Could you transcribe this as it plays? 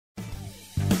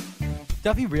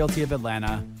Duffy Realty of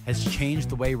Atlanta has changed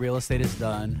the way real estate is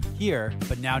done here,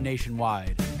 but now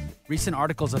nationwide. Recent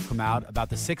articles have come out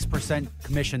about the 6%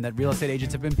 commission that real estate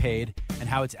agents have been paid and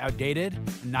how it's outdated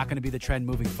and not going to be the trend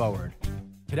moving forward.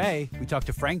 Today, we talked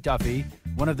to Frank Duffy,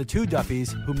 one of the two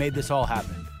Duffys who made this all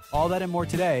happen. All that and more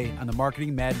today on the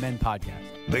Marketing Madmen podcast.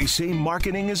 They say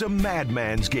marketing is a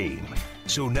madman's game.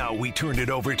 So now we turn it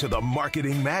over to the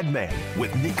Marketing Madmen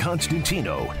with Nick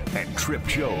Constantino and Trip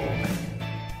Job.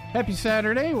 Happy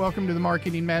Saturday. Welcome to the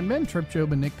Marketing Madmen. Trip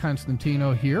Job and Nick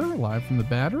Constantino here, live from the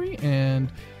Battery.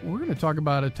 And we're going to talk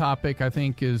about a topic I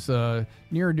think is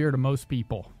near and dear to most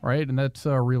people, right? And that's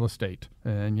real estate.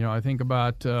 And, you know, I think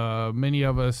about many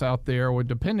of us out there,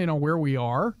 depending on where we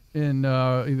are in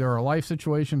either our life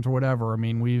situations or whatever. I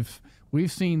mean,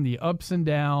 we've seen the ups and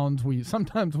downs.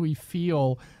 Sometimes we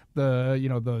feel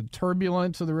the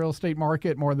turbulence of the real estate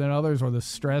market more than others, or the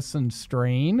stress and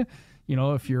strain. You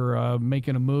know, if you're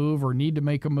making a move or need to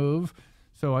make a move.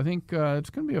 So I think it's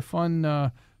going to be a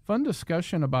fun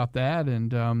discussion about that.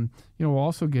 And, we'll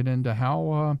also get into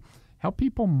how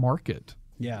people market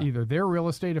either their real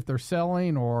estate if they're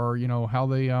selling, or, how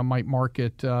they might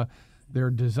market their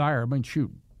desire. I mean,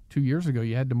 shoot, 2 years ago,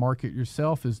 you had to market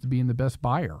yourself as to being the best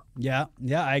buyer. Yeah,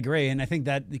 I agree. And I think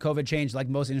that the COVID changed, like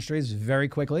most industries, very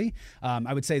quickly.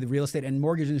 I would say the real estate and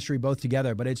mortgage industry both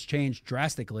together, but it's changed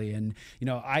drastically. And,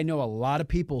 I know a lot of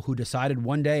people who decided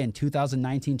one day in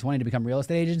 2019-20 to become real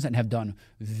estate agents and have done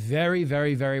very,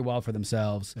 very, very well for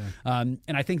themselves. Yeah.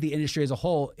 And I think the industry as a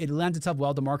whole, it lends itself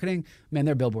well to marketing. Man,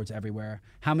 there are billboards everywhere.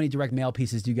 How many direct mail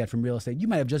pieces do you get from real estate? You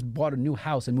might have just bought a new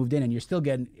house and moved in, and you're still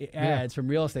getting ads from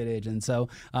real estate agents. So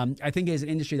I think it's an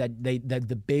industry that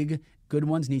the big good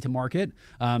ones need to market.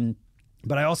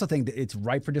 But I also think that it's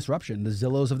ripe for disruption. The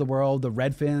Zillows of the world, the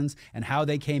Redfins, and how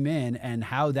they came in and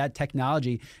how that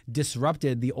technology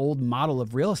disrupted the old model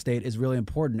of real estate is really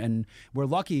important. And we're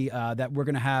lucky that we're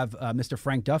going to have Mr.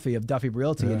 Frank Duffy of Duffy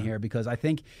Realty in here, because I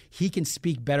think he can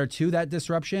speak better to that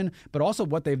disruption, but also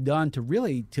what they've done to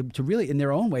really in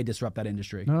their own way disrupt that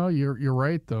industry. No, you're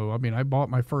right, though. I mean, I bought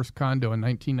my first condo in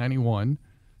 1991,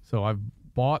 so I've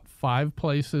bought 5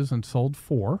 places and sold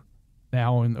 4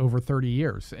 now in over 30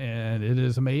 years, and it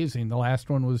is amazing. The last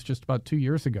one was just about 2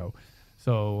 years ago.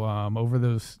 So over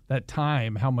that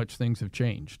time, how much things have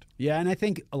changed. Yeah, and I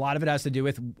think a lot of it has to do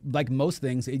with, like most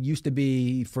things, it used to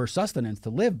be for sustenance, to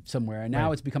live somewhere, and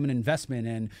now it's become an investment,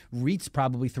 and REITs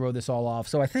probably throw this all off.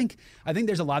 So I think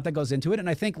there's a lot that goes into it, and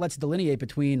I think let's delineate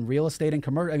between real estate and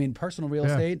commercial. I mean, personal real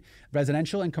estate,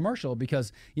 residential, and commercial,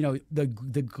 because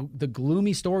the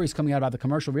gloomy stories coming out about the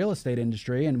commercial real estate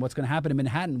industry and what's going to happen in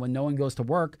Manhattan when no one goes to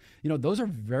work. Those are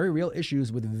very real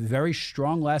issues with very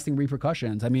strong, lasting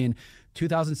repercussions. I mean,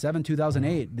 2007,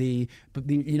 2008,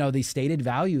 the stated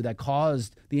value that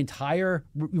caused the entire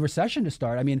recession to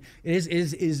start. I mean, it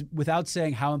is without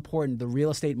saying how important the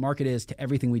real estate market is to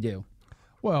everything we do.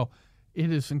 Well, it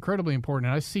is incredibly important.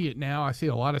 And I see it now. I see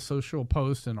a lot of social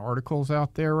posts and articles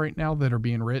out there right now that are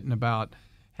being written about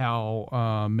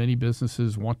how many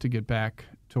businesses want to get back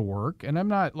to work.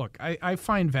 And I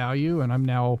find value, and I'm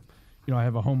now, I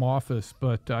have a home office,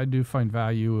 but I do find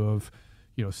value of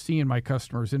seeing my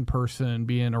customers in person,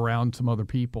 being around some other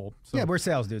people. So, yeah, we're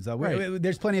sales dudes, though. Right.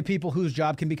 There's plenty of people whose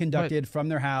job can be conducted from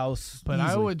their house. But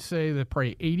easily. I would say that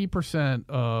probably 80%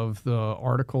 of the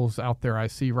articles out there I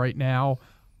see right now,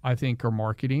 I think, are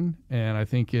marketing. And I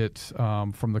think it's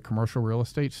from the commercial real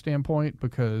estate standpoint,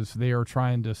 because they are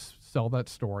trying to sell that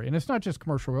story. And it's not just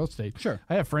commercial real estate. Sure.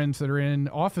 I have friends that are in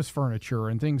office furniture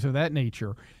and things of that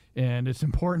nature, and it's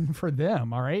important for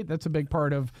them, all right? That's a big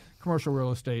part of commercial real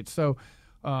estate. So,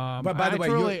 but by the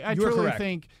way, I truly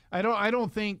think I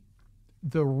don't think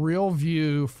the real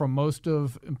view from most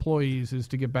of employees is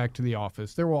to get back to the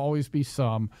office. There will always be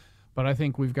some, but I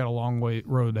think we've got a long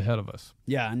road ahead of us.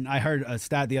 Yeah, and I heard a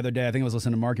stat the other day. I think I was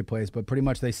listening to Marketplace, but pretty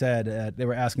much they said they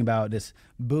were asking about this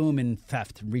boom in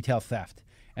theft, retail theft.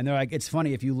 And they're like, it's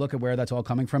funny, if you look at where that's all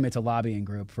coming from, it's a lobbying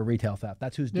group for retail theft.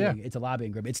 That's who's doing it. It's a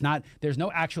lobbying group. It's not, there's no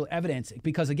actual evidence,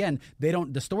 because again,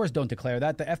 the stores don't declare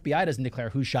that. The FBI doesn't declare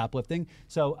who's shoplifting.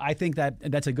 So I think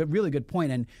that's a really good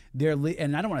point. And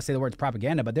and I don't want to say the word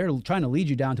propaganda, but they're trying to lead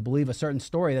you down to believe a certain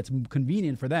story that's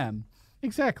convenient for them.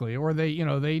 Exactly. Or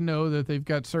they know that they've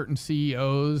got certain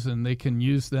CEOs and they can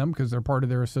use them because they're part of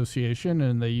their association,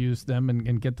 and they use them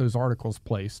and get those articles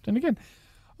placed. And again,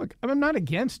 look, I'm not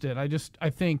against it. I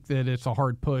think that it's a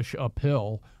hard push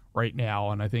uphill right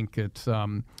now, and I think it's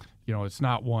it's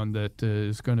not one that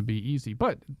is going to be easy.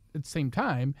 But at the same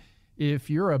time,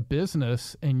 if you're a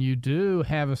business and you do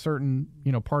have a certain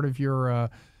part of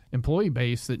your employee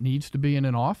base that needs to be in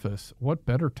an office, what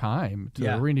better time to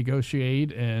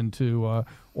renegotiate and to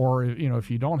or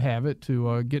if you don't have it,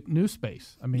 to get new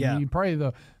space. I mean, you probably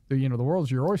the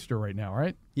world's your oyster right now,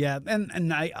 right? Yeah,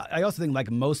 and I also think, like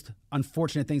most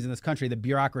unfortunate things in this country, the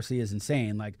bureaucracy is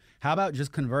insane. Like, how about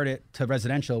just convert it to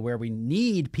residential where we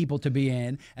need people to be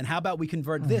in, and how about we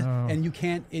convert this? And you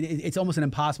can't, it's almost an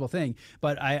impossible thing.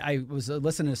 But I was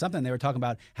listening to something, they were talking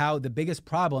about how the biggest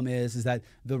problem is that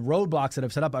the roadblocks that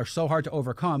have set up are so hard to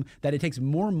overcome that it takes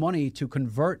more money to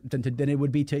convert than it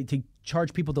would be to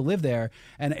charge people to live there.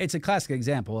 And it's a classic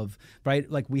example of, right,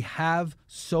 like we have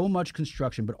so much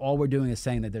construction, but all we're doing is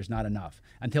saying that there's not enough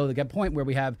until they get a point where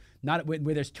we have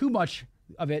where there's too much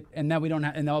of it, and now we don't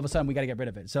have, and all of a sudden we got to get rid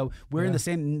of it. So we're in the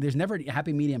same, there's never a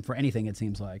happy medium for anything, it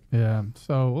seems like. Yeah.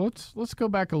 So let's go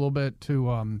back a little bit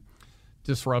to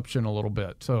disruption a little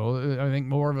bit. So I think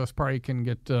more of us probably can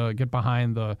get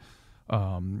behind the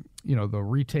the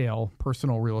retail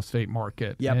personal real estate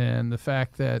market, and the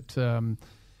fact that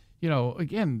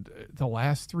again, the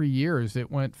last 3 years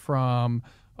it went from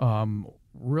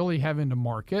really having to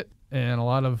market, and a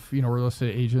lot of real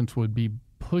estate agents would be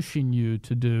pushing you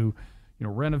to do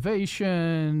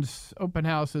renovations, open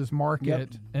houses,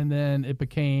 market, and then it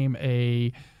became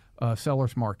a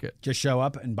seller's market. Just show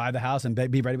up and buy the house and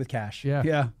be ready with cash.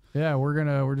 Yeah.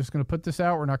 We're just gonna put this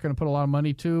out. We're not gonna put a lot of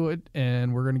money to it,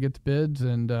 and we're gonna get the bids.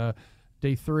 And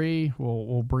day 3,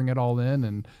 we'll bring it all in.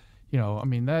 And I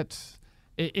mean,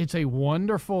 it's a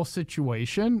wonderful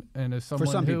situation. And as someone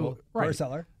for some people, for a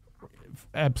seller,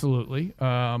 absolutely.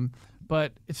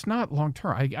 But it's not long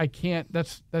term. I can't.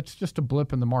 That's just a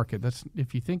blip in the market.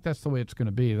 If you think that's the way it's going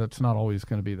to be, that's not always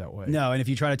going to be that way. No, and if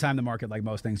you try to time the market like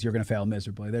most things, you're going to fail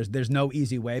miserably. There's no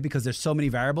easy way because there's so many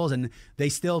variables, and they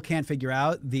still can't figure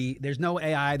out there's no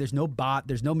AI, there's no bot,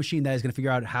 there's no machine that is going to figure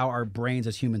out how our brains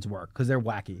as humans work because they're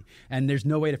wacky, and there's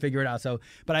no way to figure it out. So,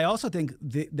 but I also think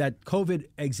that COVID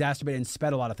exacerbated and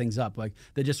sped a lot of things up. Like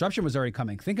the disruption was already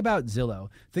coming. Think about Zillow.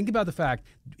 Think about the fact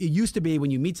it used to be when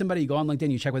you meet somebody, you go on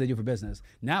LinkedIn, you check what they do for business.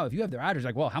 Now, if you have their address,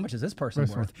 like, well, how much is this person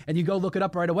worth? And you go look it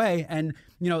up right away, and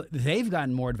they've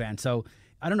gotten more advanced. So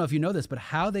I don't know if you know this, but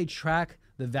how they track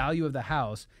the value of the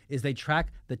house is they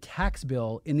track the tax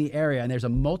bill in the area, and there's a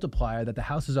multiplier that the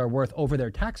houses are worth over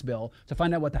their tax bill to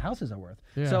find out what the houses are worth.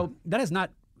 Yeah. So that is not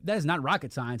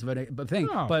rocket science, but thing.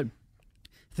 No. But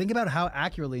think about how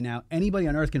accurately now anybody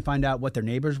on earth can find out what their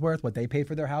neighbor's worth, what they paid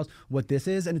for their house, what this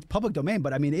is, and it's public domain.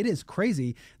 But I mean, it is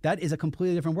crazy. That is a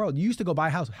completely different world. You used to go buy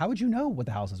a house. How would you know what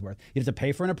the house is worth? You'd have to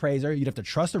pay for an appraiser. You'd have to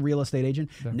trust a real estate agent.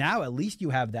 Yeah. Now, at least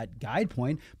you have that guide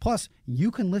point. Plus,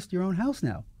 you can list your own house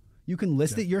now. You can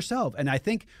list it yourself. And I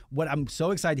think what I'm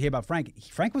so excited to hear about Frank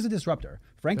was a disruptor.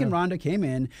 Frank and Rhonda came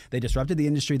in, they disrupted the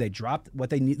industry, they dropped what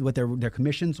they need, what their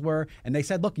commissions were, and they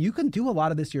said, look, you can do a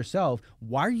lot of this yourself.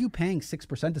 Why are you paying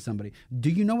 6% to somebody? Do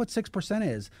you know what 6%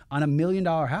 is on $1 million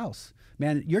house?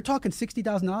 Man, you're talking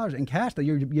 $60,000 in cash that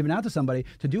you're giving out to somebody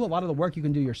to do a lot of the work you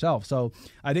can do yourself. So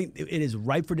I think it is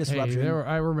ripe for disruption.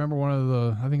 I remember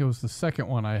I think it was the second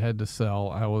one I had to sell.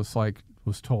 I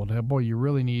was told, hey, boy, you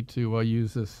really need to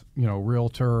use this,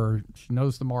 realtor. She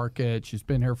knows the market. She's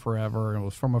been here forever. And it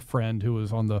was from a friend who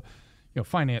was on the,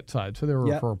 finance side. So they were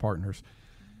referral partners.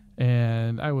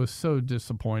 And I was so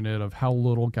disappointed of how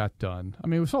little got done. I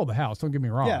mean, we sold the house. Don't get me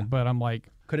wrong. But I'm like,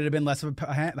 could it have been less of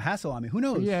a hassle on me? Who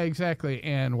knows? Yeah, exactly.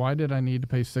 And why did I need to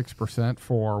pay 6%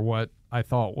 for what I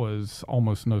thought was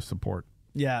almost no support?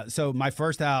 Yeah, so my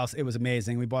first house, it was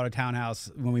amazing. We bought a townhouse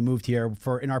when we moved here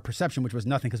in our perception, which was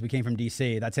nothing because we came from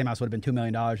D.C. That same house would have been $2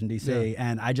 million in D.C. Yeah.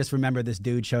 And I just remember this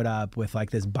dude showed up with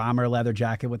like this bomber leather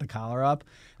jacket with the collar up.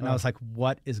 And I was like,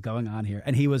 what is going on here?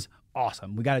 And he was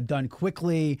awesome. We got it done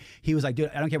quickly. He was like,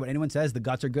 dude, I don't care what anyone says. The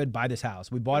guts are good. Buy this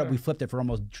house. We bought it. We flipped it for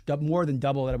almost more than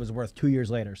double that it was worth 2 years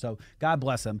later. So God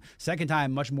bless him. Second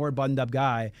time, much more buttoned up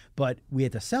guy. But we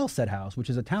had to sell said house, which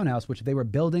is a townhouse, which they were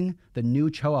building the new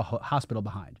Choa hospital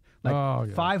behind.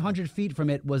 500 feet from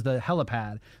it was the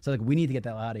helipad. So we need to get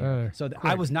that out of here. So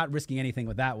I was not risking anything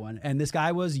with that one. And this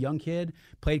guy was a young kid,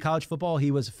 played college football.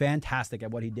 He was fantastic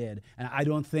at what he did. And I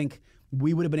don't think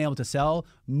we would have been able to sell,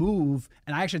 move,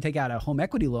 and I actually take out a home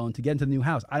equity loan to get into the new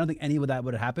house. I don't think any of that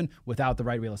would have happened without the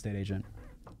right real estate agent.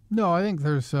 No, I think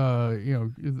there's,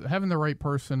 having the right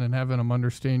person and having them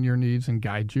understand your needs and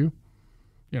guide you,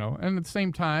 and at the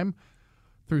same time,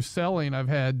 through selling, I've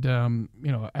had,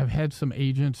 I've had some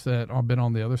agents that have been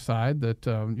on the other side that,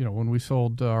 when we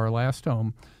sold our last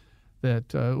home,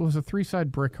 that it was a 3-side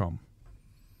brick home,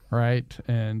 right?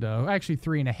 And actually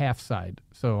 3.5 side.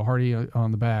 So Hardy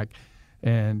on the back.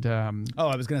 And I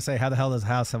was going to say, how the hell does a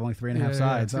house have only 3.5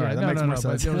 sides? All right, that makes more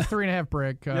sense. It was 3.5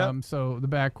 brick. So the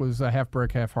back was half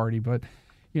brick, half Hardy. But,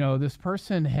 this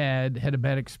person had a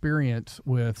bad experience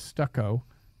with stucco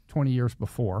 20 years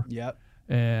before. Yep.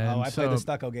 And I played the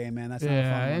stucco game, man. That's not a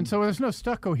fun one. And so there's no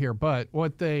stucco here. But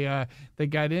what they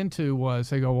got into was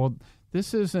they go, well,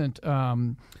 this isn't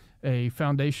a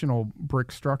foundational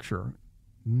brick structure.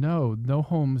 No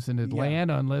homes in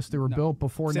Atlanta, unless they were built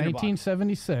before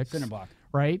 1976, cinder block,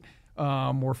 right?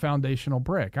 Were foundational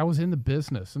brick. I was in the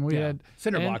business, and we had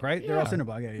cinder block, right? They're all cinder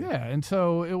block. Yeah. And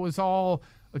so it was all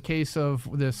a case of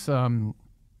this. The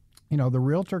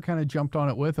realtor kind of jumped on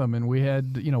it with them, and we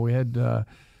had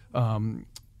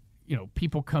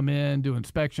people come in, do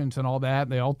inspections and all that.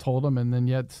 They all told them, and then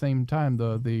yet at the same time,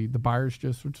 the buyers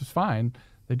just, which is fine,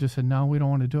 they just said, no, we don't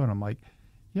want to do it. I'm like,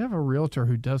 you have a realtor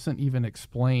who doesn't even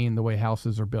explain the way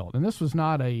houses are built. And this was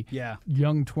not a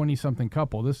young 20-something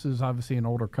couple. This is obviously an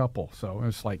older couple. So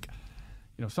it's like,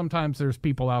 sometimes there's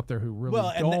people out there who really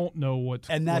don't know what's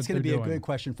going on. And that's going to be a good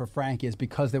question for Frank, is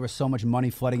because there was so much money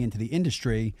flooding into the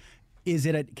industry, is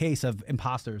it a case of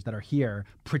imposters that are here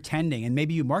pretending, and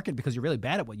maybe you market because you're really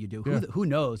bad at what you do? Who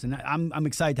knows? And I'm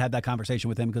excited to have that conversation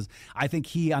with him, because I think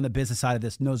he, on the business side of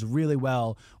this, knows really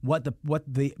well what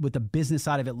the business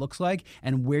side of it looks like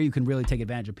and where you can really take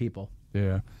advantage of people.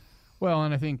 Yeah. Well,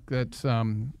 and I think that's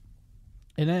and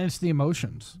then it's the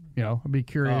emotions. I'd be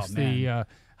curious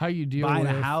how you deal buying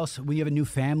with a house when you have a new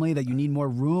family that you need more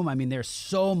room. I mean, there's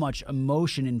so much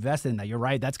emotion invested in that. You're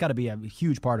right. That's got to be a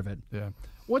huge part of it. Yeah.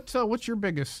 What's your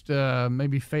biggest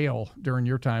maybe fail during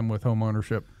your time with home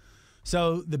ownership?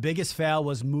 So the biggest fail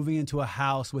was moving into a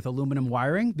house with aluminum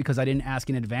wiring, because I didn't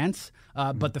ask in advance.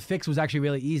 But the fix was actually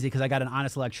really easy, because I got an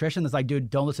honest electrician that's like,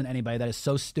 dude, don't listen to anybody. That is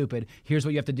so stupid. Here's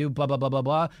what you have to do, blah, blah, blah, blah,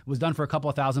 blah. It was done for a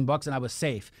couple of $1,000 and I was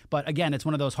safe. But again, it's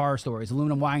one of those horror stories.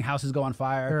 Aluminum wiring, houses go on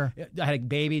fire. Sure. I had a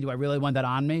baby. Do I really want that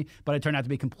on me? But it turned out to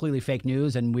be completely fake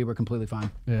news, and we were completely fine.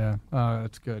 Yeah,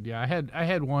 that's good. Yeah, I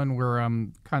had one where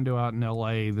condo out in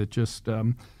L.A. that just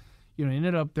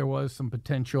ended up there was some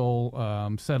potential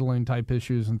settling type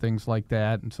issues and things like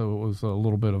that, and so it was a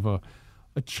little bit of a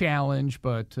challenge.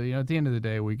 But at the end of the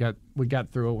day, we got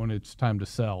through it when it's time to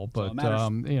sell. But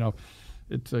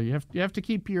it's you have to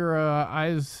keep your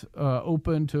eyes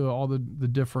open to all the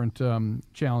different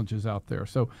challenges out there.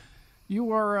 So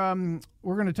you are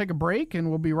we're going to take a break, and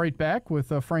we'll be right back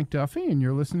with Frank Duffy, and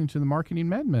you're listening to the Marketing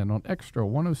Madmen on Extra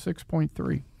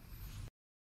 106.3.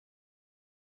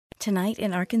 Tonight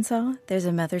in Arkansas, there's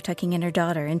a mother tucking in her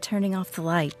daughter and turning off the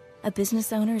light. A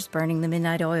business owner is burning the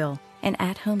midnight oil. An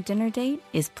at-home dinner date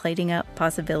is plating up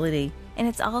possibility. And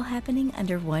it's all happening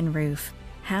under one roof.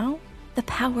 How? The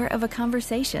power of a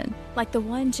conversation, like the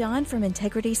one John from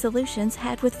Integrity Solutions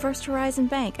had with First Horizon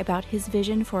Bank about his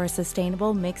vision for a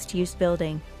sustainable mixed-use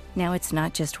building. Now it's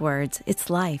not just words, it's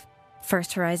life.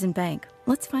 First Horizon Bank.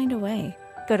 Let's find a way.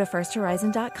 Go to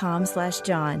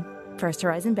firsthorizon.com/John. First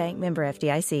Horizon Bank, member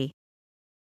FDIC.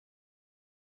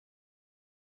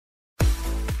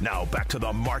 Now back to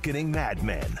the Marketing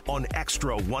Madmen on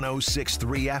Extra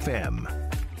 106.3 FM.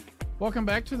 Welcome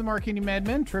back to the Marketing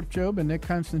Madmen. Trip Job and Nick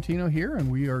Constantino here, and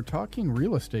we are talking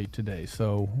real estate today.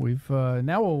 So we've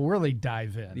now we'll really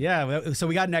dive in. Yeah, so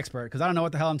we got an expert, because I don't know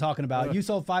what the hell I'm talking about. You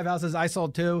sold 5 houses, I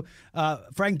sold 2.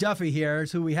 Frank Duffy here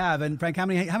is who we have. And Frank, how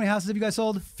many houses have you guys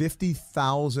sold?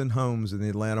 50,000 homes in the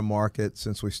Atlanta market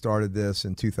since we started this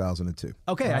in 2002.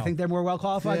 Okay, wow. I think they're more well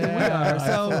qualified than we are.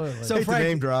 So Frank,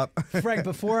 name drop. Frank,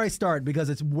 before I start, because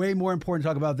it's way more important to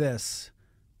talk about this,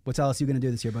 what's LSU going to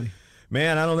do this year, buddy?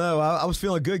 Man, I don't know. I was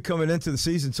feeling good coming into the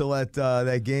season until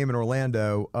that game in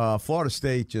Orlando. Florida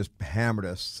State just hammered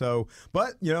us. So,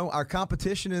 but our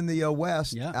competition in the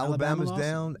West, Alabama's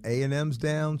down, A&M's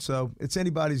down. So it's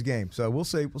anybody's game. So we'll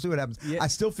see. We'll see what happens. Yeah. I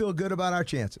still feel good about our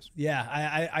chances. Yeah,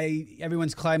 I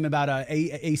everyone's claiming about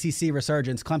ACC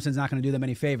resurgence. Clemson's not going to do them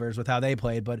any favors with how they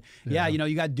played. But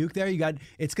you got Duke there.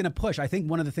 It's going to push. I think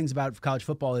one of the things about college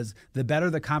football is the better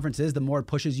the conference is, the more it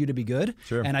pushes you to be good.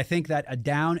 Sure. And I think that a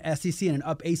down SEC and an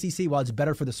up ACC, while it's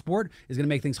better for the sport, is going to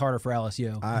make things harder for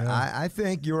LSU. I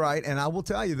think you're right. And I will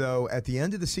tell you, though, at the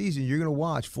end of the season, you're going to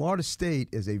watch Florida State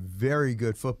is a very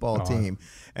good football team.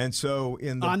 And so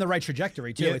on the right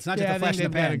trajectory, too. It's not just a flash in the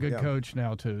pan. They've got a good coach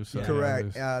now, too. So.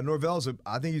 Correct. Norvell's,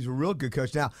 I think he's a real good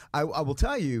coach. Now, I will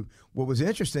tell you, what was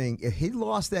interesting, he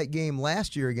lost that game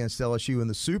last year against LSU in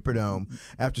the Superdome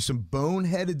after some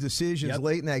boneheaded decisions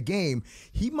late in that game.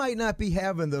 He might not be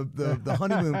having the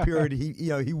honeymoon period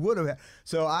he would have had.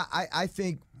 So I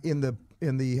think in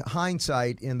the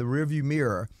hindsight, in the rearview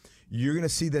mirror, you're going to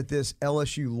see that this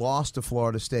LSU loss to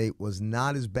Florida State was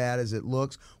not as bad as it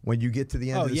looks when you get to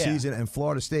the end of the season, and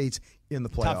Florida State's in the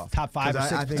playoff. Top 5 or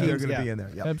 6 I think teams, they're going to be in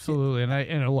there. Yep. Absolutely.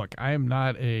 And look, I am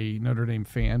not a Notre Dame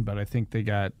fan, but I think they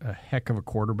got a heck of a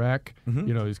quarterback.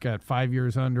 Mm-hmm. He's got 5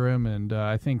 years under him, and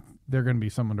I think they're going to be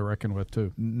someone to reckon with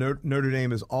too. Notre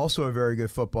Dame is also a very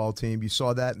good football team. You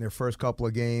saw that in their first couple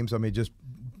of games. I mean, just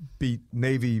beat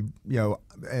Navy,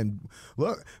 and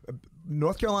look,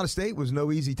 North Carolina State was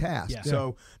no easy task. Yeah.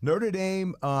 So Notre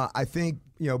Dame, I think,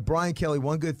 Brian Kelly,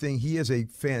 one good thing, he is a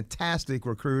fantastic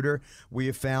recruiter. We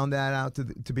have found that out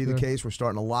to be the case. We're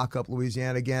starting to lock up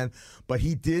Louisiana again. But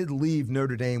he did leave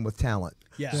Notre Dame with talent.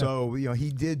 Yeah. So, he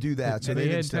did do that. So they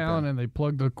didn't had step talent, in. and they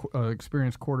plugged the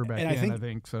experienced quarterback And I I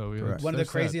think so. One of the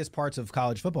craziest parts of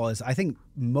college football is I think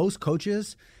most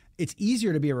coaches, it's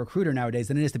easier to be a recruiter nowadays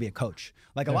than it is to be a coach.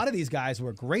 Like a lot of these guys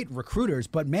were great recruiters,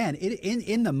 but man,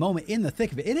 in the moment, in the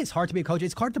thick of it, it is hard to be a coach.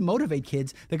 It's hard to motivate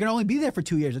kids. They're going to only be there for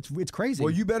 2 years. It's crazy.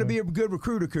 Well, you better be a good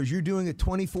recruiter because you're doing it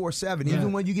 24/7.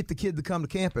 Even when you get the kid to come to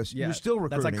campus, you're still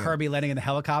recruiting. That's like Kirby landing in the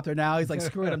helicopter now. He's like,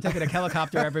 screw it, I'm taking a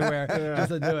helicopter everywhere just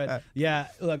to do it. Yeah,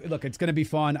 look, it's going to be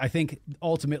fun. I think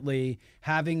ultimately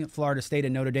having Florida State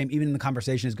and Notre Dame, even in the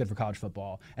conversation, is good for college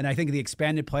football. And I think the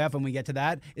expanded playoff, when we get to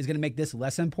that, is going to make this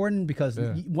less important because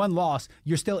one loss,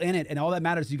 you're still in it, and all that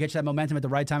matters is you catch that momentum at the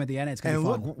right time at the end. It's going to be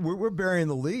fun. Look, we're burying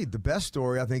the lead. The best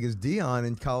story, I think, is Dion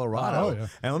in Colorado.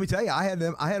 And let me tell you,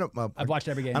 I've watched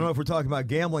every game. I don't know if we're talking about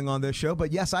gambling on this show,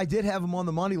 but yes, I did have him on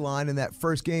the money line in that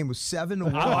first game. It was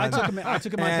 7-1. I took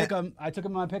him in my pick 'em. I took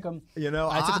him in my pick 'em.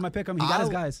 I took him in my pick 'em. He got his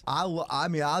guys.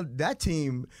 That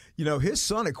team, his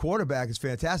son at quarterback is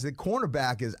fantastic. The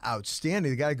cornerback is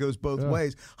outstanding. The guy goes both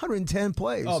ways. 110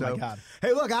 plays. Oh, my God.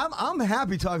 Hey, look, I'm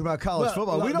happy talking about college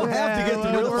football. We don't have to get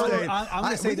to real estate. I'm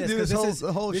going to say this because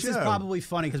this is probably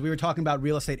funny because we were talking about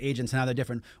real estate agents and how they're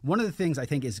different. One of the things I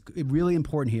think is really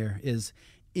important here is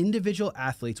individual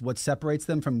athletes, what separates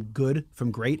them from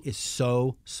great is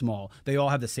so small. They all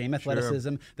have the same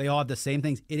athleticism. They all have the same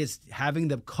things. It is having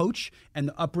the coach and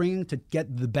the upbringing to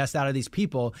get the best out of these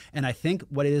people. And I think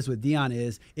what it is with Dion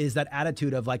is that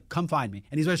attitude of like, come find me.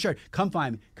 And he's wearing a shirt, come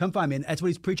find me. And that's what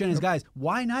he's preaching to his guys.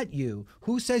 Why not you?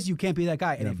 Who says you can't be that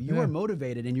guy? And if you are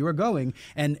motivated and you are going,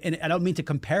 and I don't mean to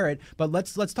compare it, but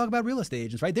let's talk about real estate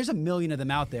agents, right? There's a million of them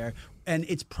out there. And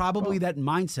it's probably that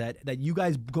mindset that you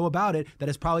guys go about it that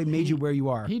has probably made you where you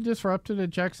are. He disrupted at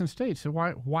Jackson State. So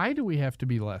why do we have to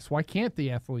be less? Why can't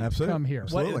the athletes come here?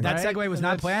 That segue was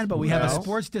not planned, but we have a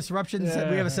sports disruption. We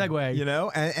have a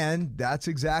segue. And that's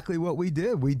exactly what we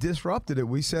did. We disrupted it.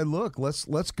 We said, look,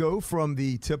 let's go from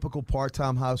the typical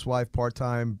part-time housewife,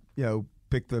 part-time,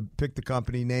 pick the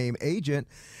company name agent,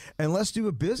 and let's do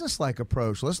a business-like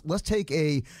approach. Let's take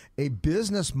a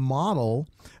business model.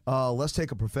 Let's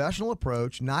take a professional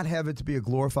approach, not have it to be a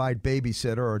glorified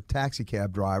babysitter or taxi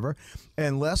cab driver,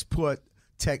 and let's put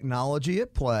technology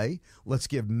at play. Let's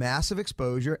give massive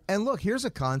exposure. And look, here's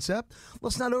a concept.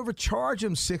 Let's not overcharge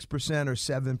them 6% or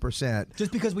 7%.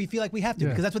 Just because we feel like we have to,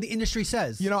 because that's what the industry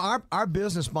says. Our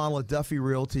business model at Duffy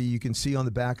Realty, you can see on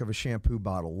the back of a shampoo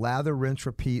bottle. Lather, rinse,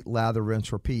 repeat, lather,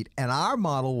 rinse, repeat. And our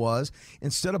model was,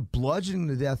 instead of bludgeoning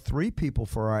to death 3 people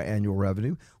for our annual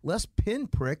revenue, let's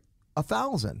pinprick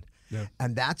 1,000. Yeah.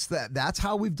 And that's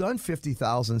how we've done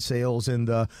 50,000 sales in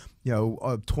the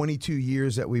 22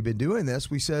 years that we've been doing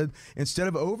this. We said, instead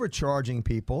of overcharging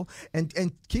people,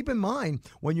 and keep in mind,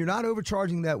 when you're not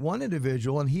overcharging that one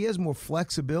individual and he has more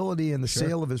flexibility in the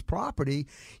sale of his property,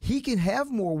 he can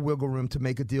have more wiggle room to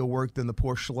make a deal work than the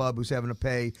poor schlub who's having to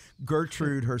pay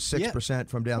Gertrude her 6%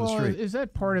 from down the street. Is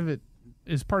that part of it?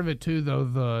 Is part of it too, though,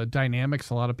 the dynamics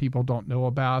a lot of people don't know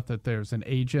about, that there's an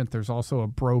agent, there's also a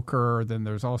broker, then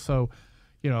there's also,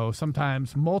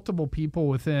 sometimes multiple people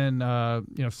within,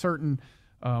 certain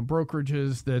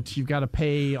brokerages that you've got to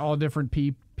pay all different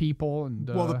people. And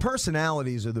well, the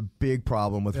personalities are the big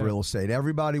problem with real estate.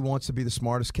 Everybody wants to be the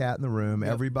smartest cat in the room.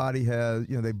 Everybody has,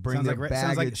 they bring their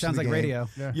baggage. Sounds like radio.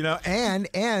 Yeah.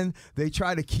 And they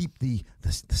try to keep the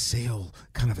sale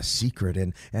kind of a secret,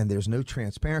 and there's no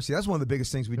transparency. That's one of the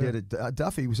biggest things we did at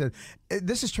Duffy. We said,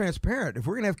 this is transparent. If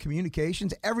we're going to have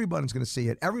communications, everyone's going to see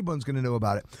it. Everyone's going to know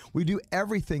about it. We do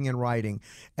everything in writing,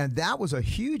 and that was a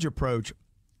huge approach.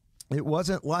 It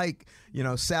wasn't like,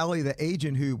 Sally, the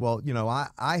agent who,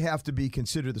 I have to be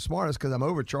considered the smartest because I'm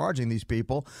overcharging these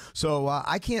people. So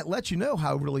I can't let you know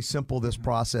how really simple this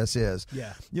process is.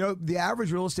 Yeah. The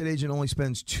average real estate agent only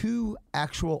spends 2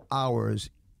 actual hours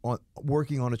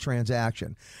working on a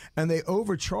transaction, and they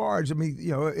overcharge. I mean,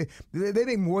 they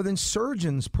make more than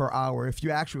surgeons per hour if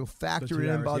you actually factor it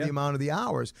in by the amount of the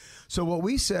hours. So what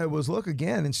we said was, look,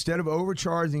 again, instead of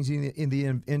overcharging in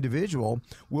the individual,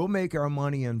 we'll make our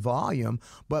money in volume,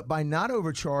 but by not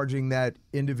overcharging that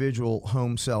individual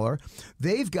home seller.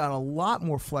 They've got a lot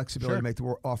more flexibility to make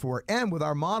the offer work. And with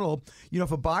our model,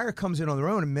 if a buyer comes in on their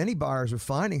own, and many buyers are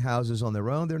finding houses on their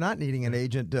own, they're not needing an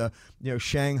agent to,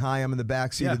 Shanghai them in the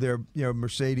backseat of their,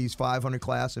 Mercedes 500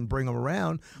 class and bring them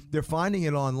around. They're finding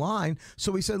it online.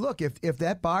 So we said, look, if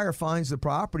that buyer finds the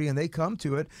property and they come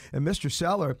to it, and Mr.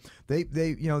 Seller, they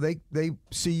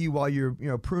see you while you're,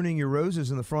 pruning your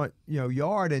roses in the front,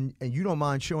 yard, and you don't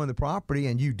mind showing the property,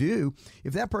 and you do.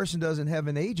 If that person doesn't have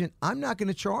an agent, I'm not going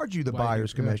to charge you the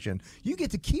buyer's commission. You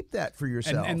get to keep that for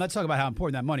yourself. And let's talk about how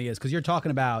important that money is, because you're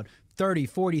talking about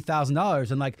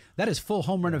 $30,000-$40,000, and like that is full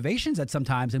home renovations at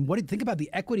sometimes. And think about the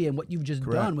equity and what you've just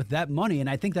done with that money, and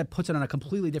I think that puts it on a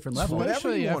completely different level.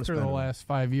 Especially after the last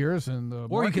 5 years, and the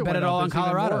or you could bet it all on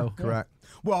Colorado. Correct.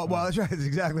 Well, that's right. That's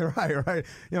exactly right.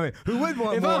 Who would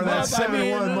want more of that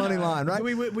 7-1 money line, right?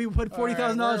 We put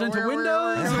 $40,000 into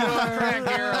windows.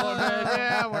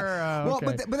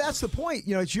 But that's the point.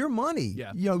 It's your money.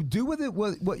 Yeah. Do with it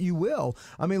what you will.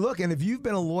 I mean, look, and if you've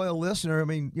been a loyal listener,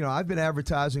 I've been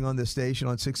advertising on this station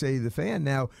on 680 The Fan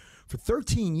now for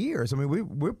 13 years. I mean,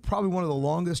 we're probably one of the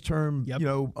longest term,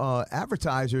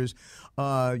 advertisers.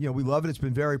 We love it. It's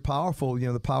been very powerful.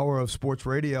 The power of sports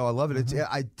radio. I love it.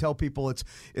 I tell people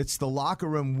it's the locker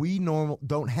room we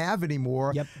don't have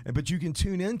anymore. Yep. But you can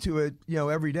tune into it,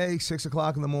 every day, 6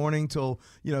 o'clock in the morning till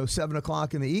 7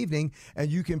 o'clock in the evening, and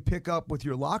you can pick up with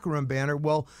your locker room banner.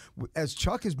 Well, as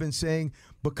Chuck has been saying,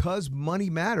 because money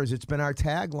matters. It's been our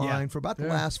tagline for about the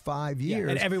last 5 years.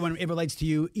 And everyone, it relates to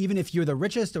you, even if you're the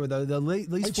richest or the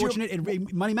least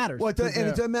fortunate. Money matters. Well, and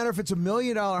it doesn't matter if it's $1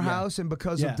 million house, and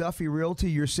because of Duffy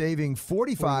Realty, you're saving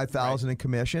 $45,000 in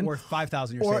commission, or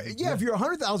 $5,000. Or if you're a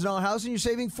 $100,000 house and you're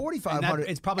saving $4,500,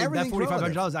 it's probably that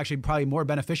 $4,500 is actually probably more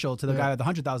beneficial to the guy with the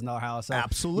 $100,000 house. So,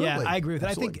 absolutely. Yeah, I agree with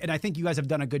that. I think you guys have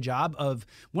done a good job of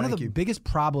one of the biggest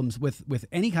problems with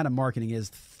any kind of marketing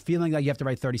is feeling like you have to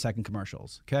write 30-second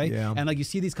commercials. Okay. Yeah. And like you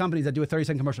see these companies that do a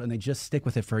 30-second commercial and they just stick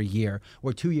with it for a year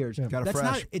or 2 years.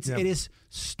 It is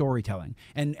storytelling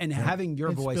and having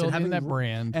your voice and having that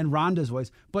brand and Rhonda's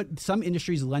voice. But some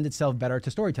industries lend itself better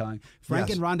to storytelling. Frank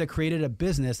and Rhonda created a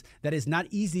business that is not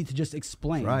easy to just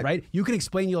explain, right? You can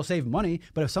explain you'll save money,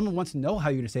 but if someone wants to know how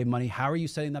you're going to save money, how are you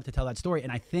setting up to tell that story?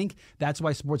 And I think that's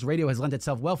why sports radio has lent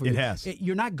itself well for you. It has.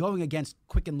 You're not going against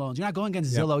Quicken Loans. You're not going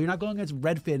against Zillow. You're not going against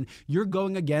Redfin. You're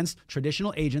going against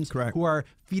traditional agents who are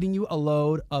feeding you a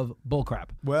load of bullcrap.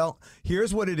 Well,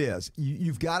 here's what it is.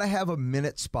 You've got to have a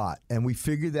minute spot, and we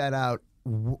figured that out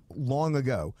long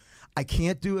ago. I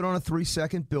can't do it on a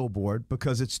 3-second billboard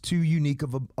because it's too unique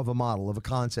of a model, of a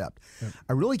concept. Yep.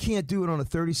 I really can't do it on a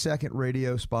 30-second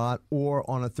radio spot or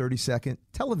on a 30-second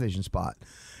television spot.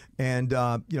 And,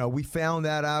 we found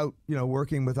that out,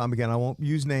 working with, again, I won't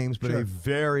use names, but a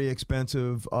very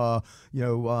expensive,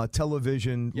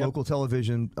 television, local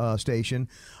television station.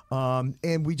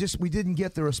 And we didn't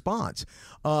get the response.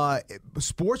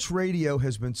 Sports radio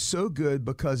has been so good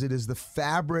because it is the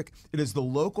fabric, it is the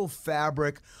local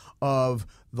fabric of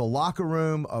the locker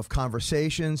room, of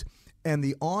conversations, and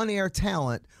the on-air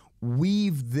talent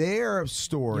weave their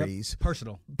stories,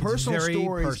 personal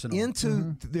stories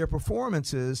into their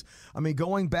performances. I mean,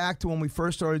 going back to when we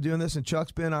first started doing this, and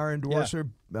Chuck's been our endorser,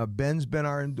 Ben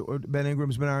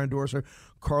Ingram's been our endorser,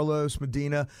 Carlos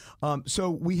Medina.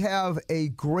 So we have a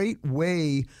great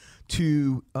way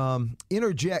to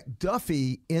interject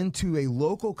Duffy into a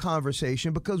local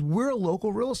conversation because we're a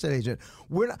local real estate agent.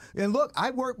 We're not, and look,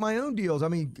 I work my own deals. I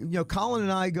mean, Colin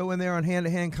and I go in there on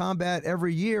hand-to-hand combat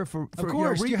every year for of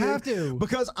course you have to,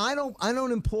 because I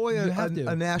don't employ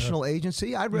a national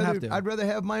agency. I'd rather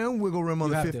have my own wiggle room on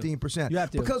the 15%. You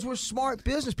have to, because we're smart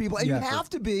business people, and you have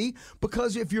to be,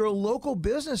 because if you're a local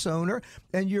business owner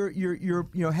and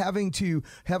you're having to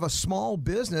have a small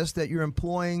business that you're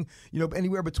employing,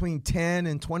 anywhere between 10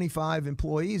 and 25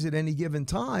 employees at any given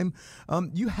time,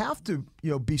 you have to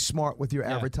be smart with your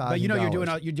advertising.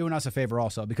 But you're doing us a favor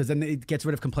also, because then it gets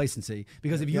rid of complacency.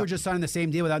 Because if you were just signing the same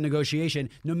deal without negotiation,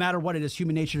 no matter what, it is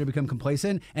human nature to become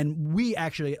complacent. And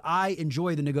I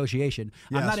enjoy the negotiation.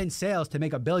 Yes. I'm not in sales to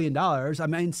make $1 billion.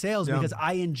 I'm in sales because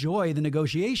I enjoy the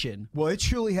negotiation. Well, it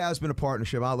truly has been a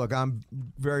partnership. Look, I'm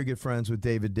very good friends with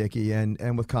David Dickey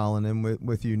and with Colin and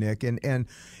with you, Nick, and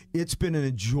it's been an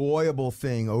enjoyable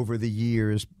thing over the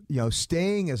years,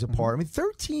 staying as a part. I mean,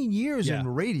 13 years in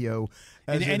radio.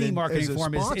 In any marketing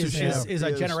form is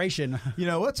a generation.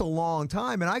 It's a long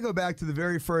time. And I go back to the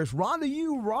very first Rhonda,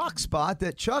 You Rock spot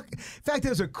that Chuck. In fact,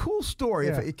 there's a cool story.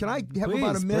 Yeah. Can I have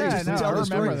about a minute just to tell the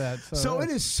story? That, so it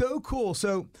is so cool.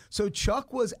 So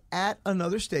Chuck was at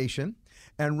another station,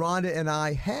 and Rhonda and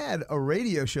I had a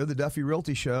radio show, the Duffy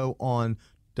Realty Show, on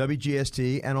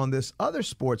WGST, and on this other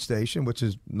sports station, which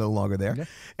is no longer there. Okay.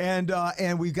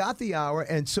 And we got the hour,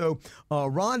 and so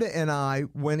Rhonda and I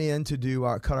went in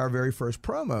to cut our very first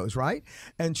promos, right?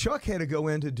 And Chuck had to go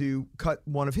in to cut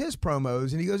one of his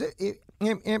promos, and he goes,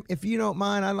 if you don't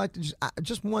mind, I'd like to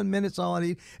just 1 minute's all I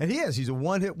need. And he's a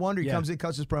one-hit wonder. He comes in,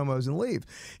 cuts his promos, and leaves.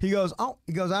 He goes,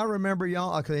 I remember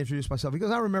y'all. I could introduce myself. He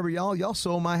goes, I remember y'all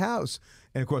sold my house.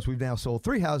 And, of course, we've now sold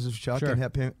 3 houses for Chuck and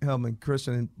helped him and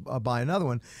Kristen buy another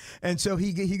one. And so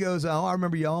he goes, I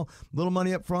remember y'all, little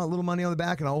money up front, little money on the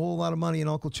back, and a whole lot of money in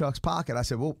Uncle Chuck's pocket. I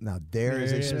said, well, now there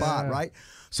is a spot, right?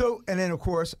 So, and then, of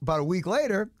course, about a week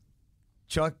later,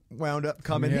 Chuck wound up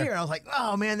coming here. And I was like,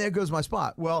 oh, man, there goes my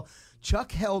spot. Well,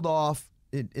 Chuck held off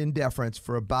in deference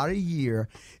for about a year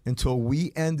until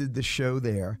we ended the show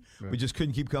there. Right. We just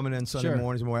couldn't keep coming in Sunday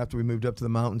mornings anymore. After we moved up to the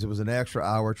mountains, it was an extra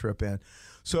hour trip in.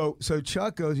 So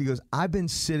Chuck goes, I've been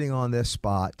sitting on this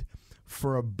spot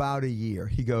for about a year.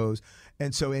 He goes,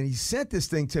 and he sent this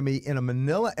thing to me in a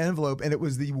manila envelope, and it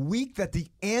was the week that the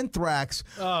anthrax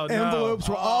envelopes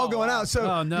were all going out. So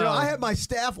I had my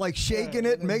staff shaking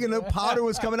it and making the powder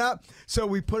was coming out. So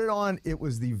we put it on. It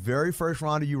was the very first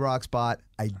Rhonda U Rock spot.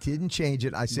 I didn't change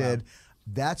it. I said,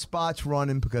 that spot's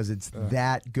running because it's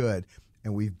that good.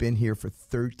 And we've been here for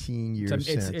 13 years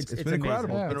since. It's been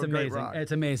incredible. Yeah. It's amazing.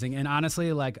 It's amazing. And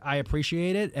honestly, I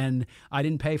appreciate it. And I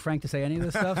didn't pay Frank to say any of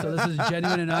this stuff, so this is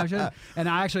genuine and honest. And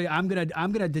I'm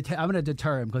gonna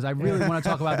deter him because I really want to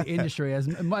talk about the industry as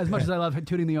much as I love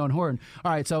tooting the own horn.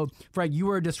 All right, so Frank, you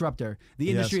were a disruptor. The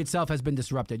industry itself has been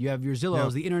disrupted. You have your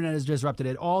Zillows. The internet has disrupted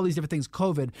it. All these different things.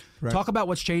 COVID. Right. Talk about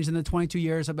what's changed in the 22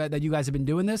 years that you guys have been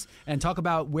doing this, and talk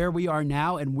about where we are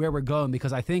now and where we're going,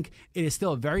 because I think it is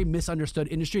still a very misunderstood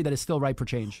industry that is still ripe for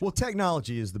change. Well,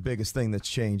 technology is the biggest thing that's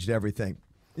changed everything.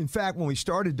 In fact, when we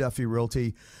started Duffy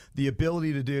Realty, the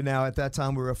ability to do now, at that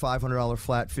time we were a $500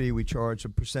 flat fee. We charge a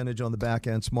percentage on the back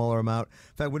end, smaller amount.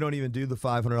 In fact, we don't even do the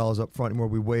 $500 up front anymore.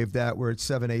 We waived that. We're at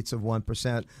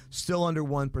 7/8%. Still under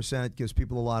 1%, gives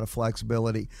people a lot of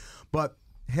flexibility. But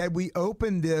had we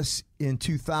opened this in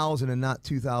 2000 and not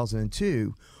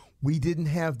 2002, we didn't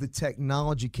have the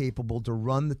technology capable to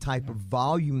run the type of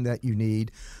volume that you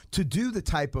need to do the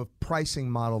type of pricing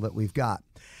model that we've got.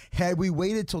 Had we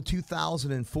waited till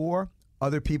 2004,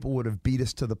 other people would have beat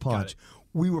us to the punch.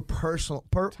 We were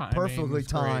perfectly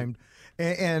timed.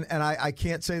 And I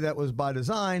can't say that was by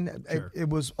design. Sure. It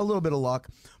was a little bit of luck.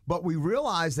 But we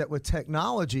realized that with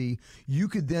technology, you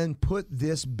could then put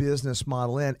this business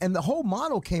model in. And the whole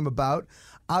model came about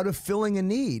out of filling a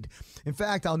need. In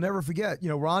fact, I'll never forget,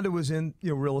 Rhonda was in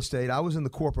real estate. I was in the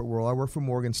corporate world. I worked for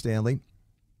Morgan Stanley.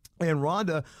 And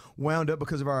Rhonda wound up,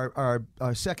 because of our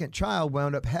second child,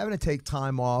 wound up having to take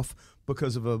time off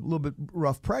because of a little bit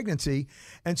rough pregnancy.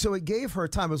 And so it gave her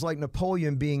time. It was like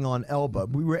Napoleon being on Elba.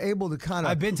 We were able to kind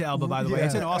of... I've been to Elba, by the way.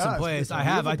 It's an awesome place. I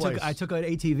have. I took an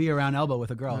ATV around Elba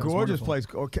with a girl. Gorgeous place.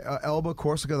 Elba,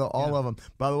 Corsica, all of them.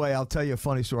 By the way, I'll tell you a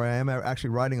funny story. I am actually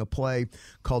writing a play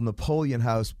called Napoleon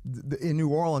House in New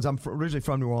Orleans. I'm originally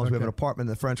from New Orleans. We have an apartment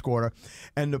in the French Quarter.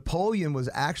 And Napoleon was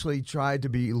actually tried to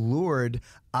be lured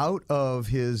out of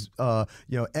his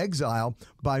exile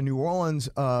by New Orleans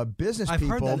business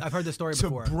people. I've heard the story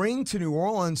before. To bring to New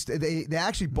Orleans, they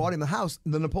actually bought him a house,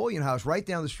 the Napoleon House, right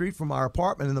down the street from our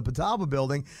apartment in the Patalba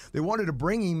building. They wanted to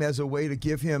bring him as a way to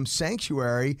give him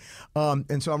sanctuary.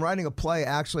 And so I'm writing a play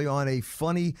actually on a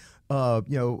funny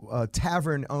a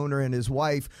tavern owner and his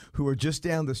wife who are just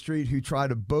down the street who try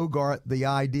to bogart the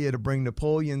idea to bring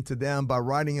Napoleon to them by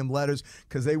writing him letters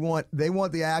because they want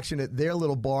the action at their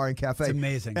little bar and cafe. It's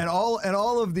amazing. And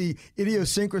all of the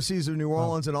idiosyncrasies of New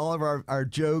Orleans and all of our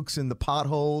jokes and the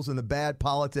potholes and the bad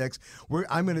politics.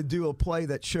 I'm going to do a play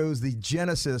that shows the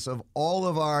genesis of all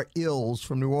of our ills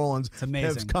from New Orleans. It's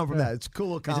amazing. Has come from that. It's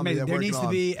cool comedy. There needs to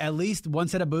be at least one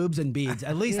set of boobs and beads.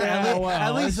 At least at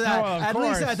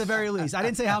the very least. I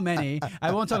didn't say how many.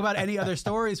 I won't talk about any other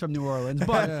stories from New Orleans,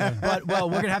 but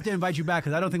we're gonna have to invite you back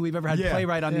because I don't think we've ever had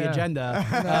playwright on the agenda.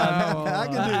 I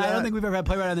can do that. I don't think we've ever had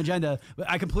playwright on the agenda. But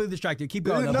I completely distracted. Keep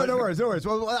going. No worries.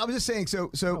 Well, I was just saying.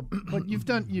 So, but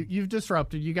you've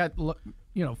disrupted. You got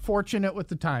fortunate with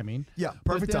the timing. Yeah,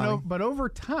 perfect timing. But over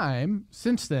time,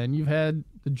 since then, you've had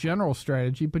the general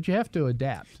strategy, but you have to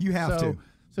adapt. You have to.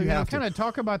 So kind of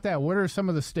talk about that. What are some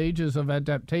of the stages of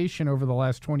adaptation over the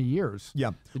last 20 years?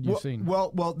 Yeah, that you've seen?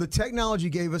 Well, the technology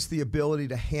gave us the ability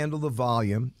to handle the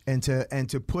volume and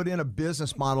to put in a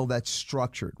business model that's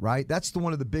structured. Right, that's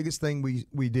one of the biggest thing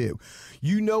we do.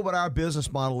 You know what our business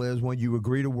model is when you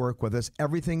agree to work with us.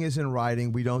 Everything is in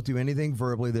writing. We don't do anything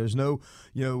verbally. There's no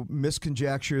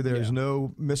misconjecture. There's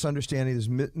no misunderstanding. There's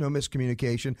no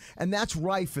miscommunication, and that's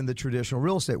rife in the traditional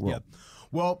real estate world. Yep.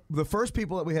 Well, the first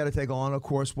people that we had to take on, of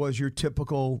course, was your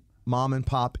typical mom and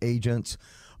pop agents.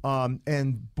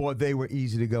 And boy, they were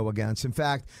easy to go against. In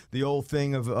fact, the old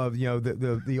thing of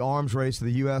the arms race of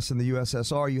the U.S. and the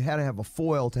USSR, you had to have a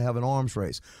foil to have an arms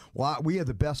race. Well, we had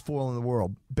the best foil in the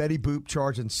world. Betty Boop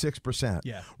charging 6%.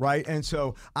 Yeah. Right? And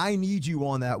so I need you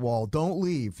on that wall. Don't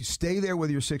leave. Stay there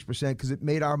with your 6% because it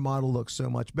made our model look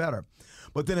so much better.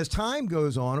 But then as time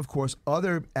goes on, of course,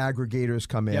 other aggregators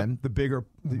come in, the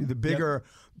bigger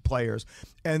players.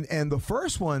 And the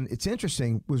first one, it's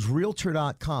interesting, was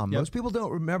Realtor.com. Most people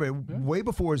don't remember, way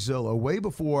before Zillow, way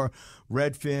before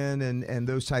Redfin and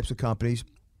those types of companies.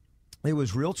 It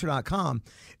was Realtor.com.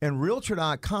 And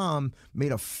Realtor.com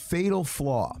made a fatal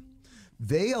flaw.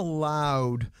 They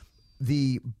allowed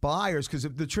the buyers, because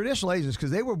the traditional agents,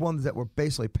 because they were ones that were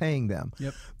basically paying them,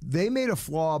 they made a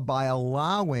flaw by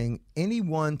allowing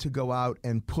anyone to go out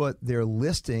and put their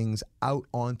listings out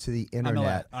onto the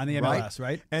internet. On the MLS,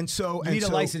 right? And so you need a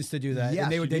license to do that.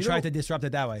 Yes, and they tried to disrupt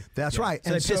it that way. That's right.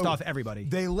 So and they pissed off everybody.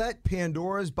 They let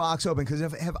Pandora's box open, because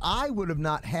if I would have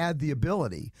not had the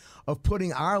ability of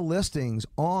putting our listings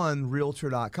on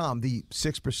Realtor.com, the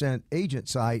 6% agent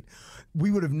site, we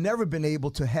would have never been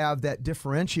able to have that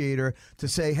differentiator to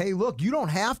say, hey, look, you don't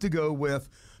have to go with,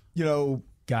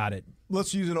 Got it.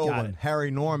 Let's use an old one,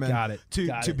 Harry Norman. Got it.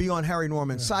 To be on Harry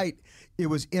Norman's site, it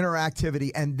was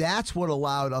interactivity, and that's what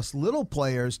allowed us little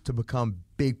players to become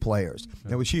big players.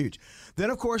 It was huge. Then,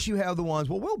 of course, you have the ones,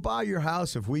 well, we'll buy your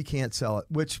house if we can't sell it,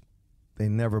 which they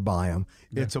never buy them.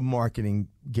 It's a marketing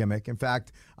gimmick. In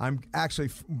fact, Ron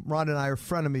and I are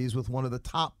frenemies with one of the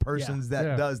top persons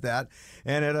that does that.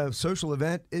 And at a social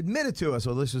event, admitted to us,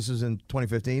 this is in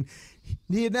 2015,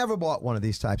 he had never bought one of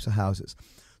these types of houses.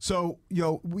 So,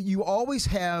 you always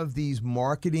have these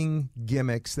marketing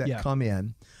gimmicks that come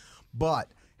in, but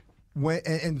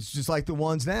and it's just like the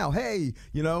ones now, hey,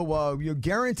 your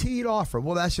guaranteed offer.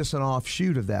 Well, that's just an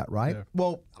offshoot of that, right? Yeah.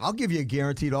 Well, I'll give you a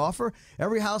guaranteed offer.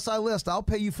 Every house I list, I'll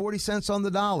pay you 40 cents on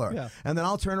the dollar. Yeah. And then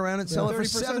I'll turn around and sell it for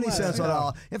 70 cents on the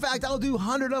dollar. In fact, I'll do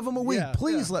 100 of them a week.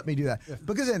 Please let me do that. Yeah.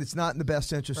 Because then it's not in the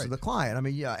best interest of the client. I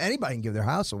mean, anybody can give their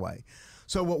house away.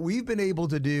 So what we've been able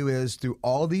to do is, through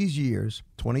all these years,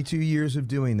 22 years of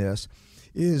doing this,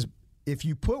 is if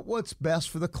you put what's best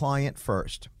for the client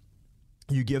first,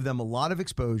 you give them a lot of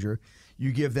exposure,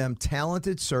 you give them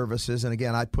talented services, and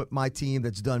again, I'd put my team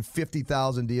that's done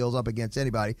 50,000 deals up against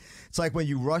anybody. It's like when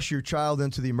you rush your child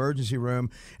into the emergency room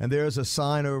and there's a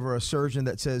sign over a surgeon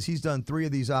that says he's done 3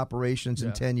 of these operations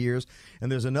in 10 years,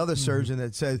 and there's another surgeon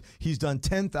that says he's done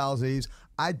 10,000 of these.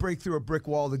 I'd break through a brick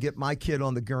wall to get my kid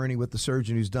on the gurney with the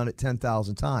surgeon who's done it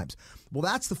 10,000 times. Well,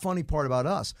 that's the funny part about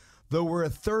us. Though we're a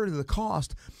third of the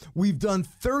cost, we've done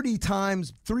 30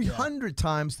 times, 300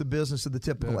 times the business of the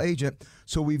typical agent,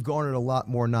 so we've garnered a lot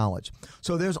more knowledge.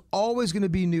 So there's always going to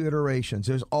be new iterations.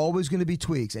 There's always going to be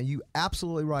tweaks, and you're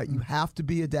absolutely right. You have to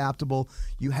be adaptable.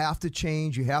 You have to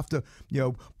change. You have to,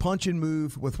 punch and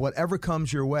move with whatever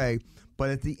comes your way. But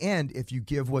at the end, if you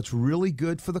give what's really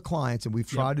good for the clients, and we've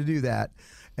tried to do that,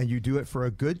 and you do it for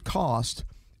a good cost,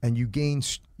 and you gain,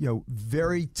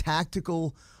 very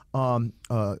tactical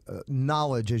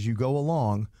knowledge as you go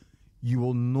along, you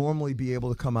will normally be able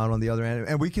to come out on the other end.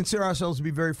 And we consider ourselves to be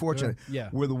very fortunate. Yeah.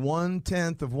 We're the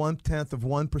 1/10 of 1/10 of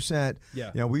 1%.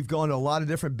 Yeah. We've gone to a lot of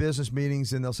different business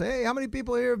meetings, and they'll say, hey, how many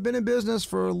people here have been in business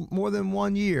for more than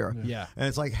 1 year? Yeah. And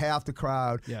it's like half the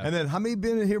crowd. Yeah. And then how many have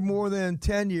been here more than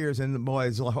 10 years? And boy,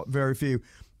 it's very few.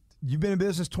 You've been in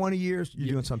business 20 years, you're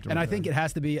doing something and right. I think it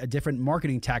has to be a different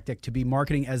marketing tactic to be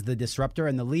marketing as the disruptor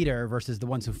and the leader versus the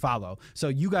ones who follow. So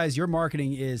you guys, your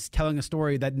marketing is telling a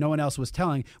story that no one else was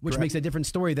telling, which makes a different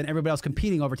story than everybody else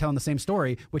competing over telling the same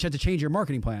story, which had to change your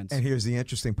marketing plans. And here's the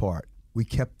interesting part. We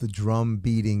kept the drum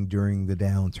beating during the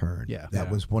downturn.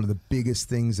 That was one of the biggest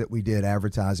things that we did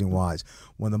advertising-wise.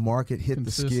 When the market hit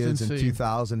the skids in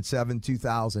 2007,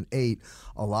 2008,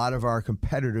 a lot of our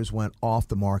competitors went off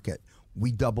the market.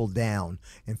 We doubled down.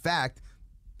 In fact,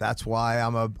 that's why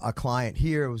I'm a client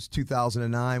here. It was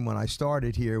 2009 when I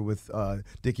started here with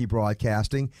Dickey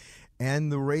Broadcasting,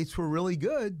 and the rates were really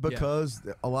good because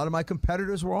a lot of my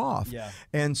competitors were off.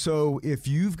 And so if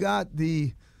you've got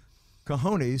the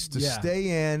cojones to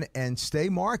stay in and stay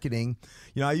marketing.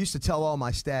 I used to tell all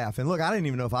my staff, and look, I didn't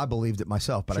even know if I believed it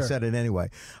myself, but I said it anyway.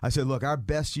 I said, look, our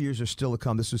best years are still to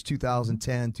come. This was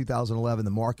 2010, 2011.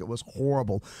 The market was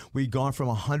horrible. We'd gone from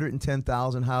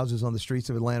 110,000 houses on the streets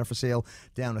of Atlanta for sale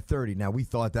down to 30. Now, we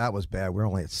thought that was bad. We're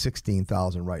only at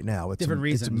 16,000 right now. It's different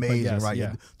reasons. It's amazing, right?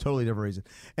 Yeah. Totally different reason.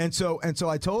 And so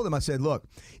I told them, I said, look,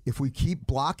 if we keep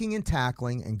blocking and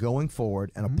tackling and going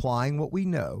forward and applying what we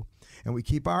know, and we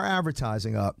keep our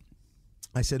advertising up,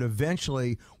 I said,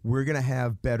 eventually we're going to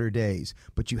have better days,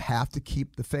 but you have to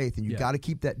keep the faith, and you got to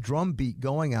keep that drum beat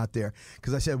going out there.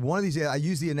 Because I said, one of these, I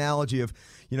use the analogy of,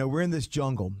 we're in this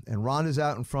jungle, and Rhonda's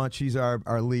out in front. She's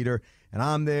our leader, and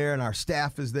I'm there, and our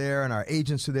staff is there, and our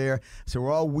agents are there. So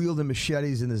we're all wielding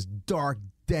machetes in this dark,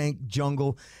 dank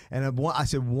jungle. And I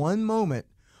said, one moment,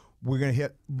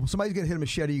 somebody's going to hit a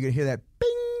machete. You're going to hear that bing.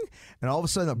 And all of a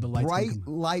sudden, a bright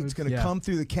light's going to come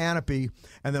through the canopy.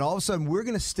 And then all of a sudden, we're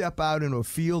going to step out into a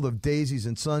field of daisies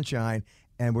and sunshine,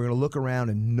 and we're going to look around,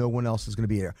 and no one else is going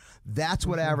to be there. That's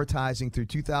what advertising through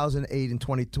 2008 and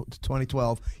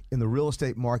 2012 in the real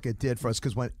estate market did for us.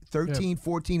 Because when 13,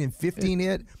 14, and 15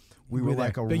 hit, we were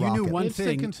like a rocket. But you knew one it's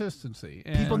thing. The consistency.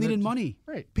 People needed money.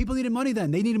 Right. People needed money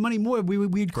then. They needed money more.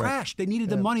 We'd crashed. They needed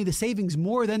the money, the savings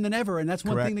more than ever. And that's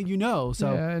one thing that So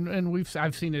and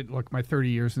I've seen it. Look, my 30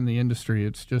 years in the industry,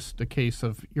 it's just a case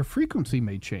of your frequency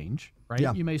may change, right?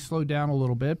 Yeah. You may slow down a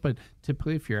little bit, but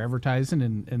typically if you're advertising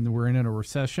and we're in a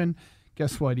recession,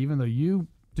 guess what? Even though you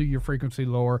do your frequency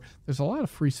lower, there's a lot of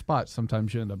free spots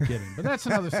sometimes you end up getting. But that's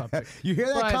another subject. You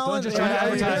hear that, Colin? Don't just try to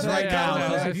advertise right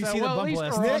now. If you see the bump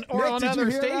list. Or on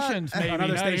other stations, maybe. On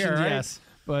other stations, yes.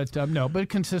 But but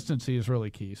consistency is really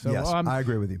key. So yes, I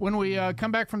agree with you. When we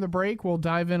come back from the break, we'll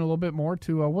dive in a little bit more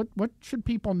to what should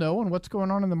people know and what's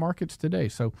going on in the markets today.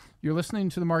 So you're listening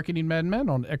to the Marketing Madmen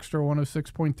on Extra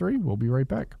 106.3. We'll be right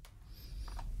back.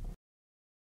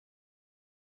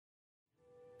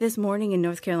 This morning in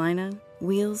North Carolina,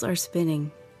 wheels are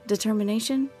spinning.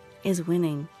 Determination is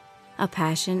winning. A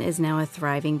passion is now a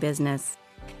thriving business,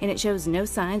 and it shows no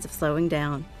signs of slowing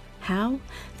down. How?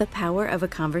 The power of a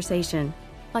conversation,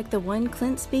 like the one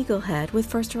Clint Spiegel had with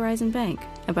First Horizon Bank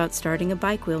about starting a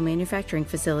bike wheel manufacturing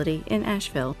facility in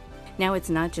Asheville. Now it's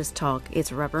not just talk,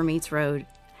 it's rubber meets road.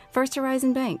 First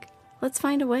Horizon Bank. Let's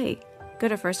find a way. Go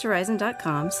to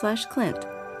firsthorizon.com/Clint.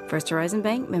 First Horizon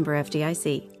Bank, member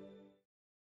FDIC.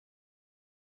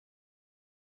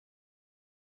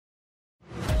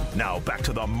 Now back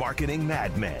to the Marketing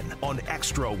Madmen on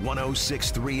Extra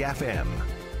 106.3 FM.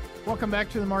 Welcome back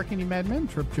to the Marketing Madmen.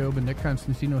 Trip Job and Nick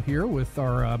Constantino here with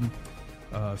our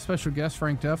special guest,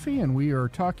 Frank Duffy, and we are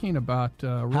talking about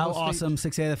real estate. How awesome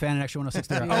 6A the Fan and Extra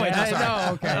 106.3. Oh, wait, sorry. No,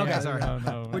 okay. Okay, sorry.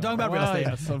 No. We're talking about real estate.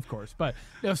 Yes, of course. But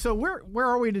so where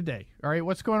are we today? All right,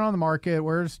 what's going on in the market?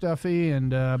 Where's Duffy?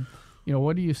 And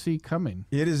what do you see coming?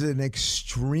 It is an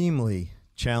extremely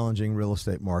challenging real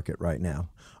estate market right now.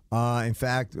 In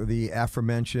fact, the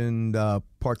aforementioned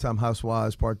part-time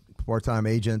housewives, part-time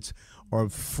agents are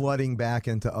flooding back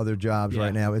into other jobs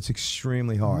right now. It's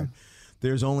extremely hard.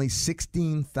 There's only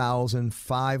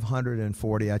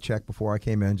 16,540. I checked before I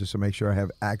came in just to make sure I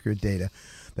have accurate data.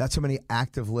 That's how many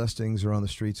active listings are on the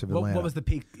streets of Atlanta. What was the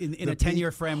peak in a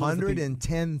 10-year frame?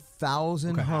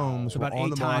 110,000 homes were about on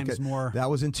 8 the market. times more. That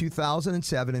was in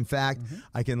 2007. In fact,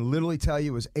 I can literally tell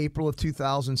you it was April of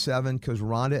 2007 because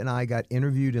Rhonda and I got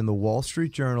interviewed in the Wall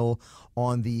Street Journal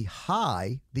on the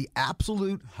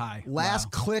absolute high,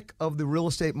 last click of the real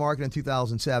estate market in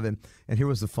 2007. And here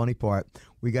was the funny part.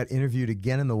 We got interviewed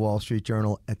again in the Wall Street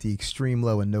Journal at the extreme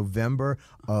low in November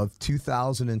of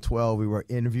 2012. We were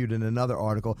interviewed in another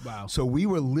article. Wow. So we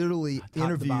were literally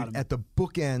interviewed at the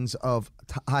bookends of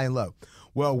high and low.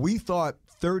 Well, we thought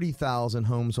 30,000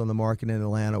 homes on the market in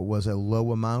Atlanta was a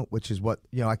low amount, which is what,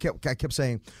 I kept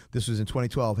saying this was in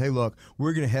 2012. Hey, look,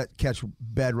 we're going to catch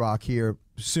bedrock here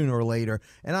sooner or later.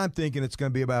 And I'm thinking it's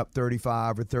going to be about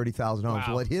 35 or 30,000 homes.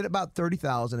 Wow. Well, it hit about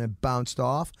 30,000 and bounced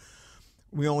off.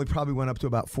 We only probably went up to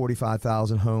about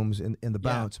 45,000 homes in the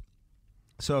bounce.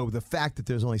 So the fact that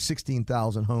there's only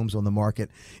 16,000 homes on the market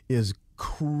is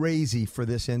crazy for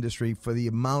this industry, for the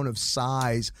amount of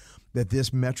size that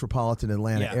this metropolitan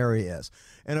Atlanta area is.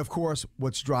 And of course,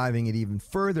 what's driving it even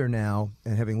further now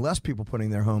and having less people putting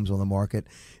their homes on the market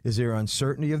is their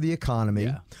uncertainty of the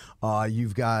economy.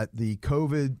 You've got the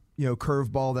COVID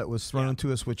curveball that was thrown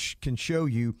to us, which can show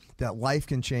you that life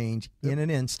can change in an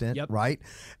instant, right?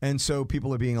 And so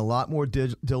people are being a lot more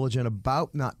diligent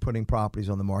about not putting properties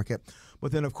on the market.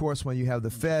 But then, of course, when you have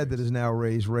the Fed that has now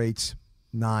raised rates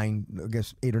 8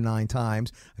 or 9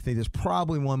 times. I think there's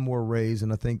probably one more raise,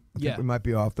 and I think we might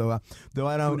be off though.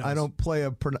 I don't play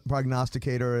a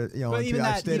prognosticator. But even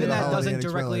that doesn't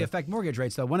directly affect mortgage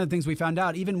rates, though. One of the things we found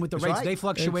out, even with the rates, they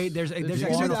fluctuate. There's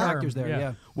external factors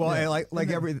there. Well,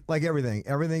 like everything,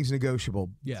 everything's negotiable.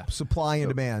 Supply and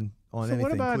demand. on So anything,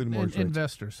 what about including mortgage rates.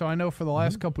 investors? So I know for the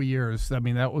last couple of years, I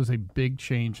mean, that was a big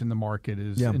change in the market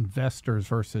is investors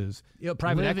versus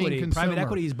private living equity. consumer. Private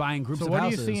equity is buying groups So of what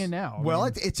houses. are you seeing now? Well,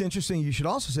 it's interesting. You should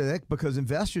also say that because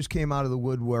investors came out of the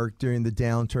woodwork during the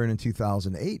downturn in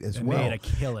 2008 as well. They made a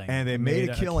killing. And they made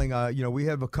a killing. We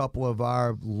have a couple of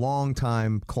our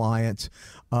longtime clients,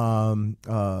 Melanie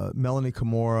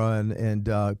Kimura and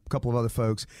a couple of other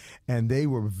folks, and they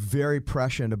were very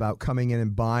prescient about coming in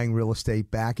and buying real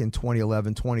estate back in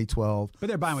 2011, 2012. But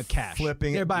they're buying with cash.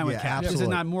 Flipping. They're buying with cash. Absolutely. This is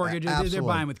not mortgages. Absolutely. They're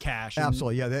buying with cash.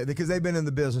 Absolutely, yeah, because they've been in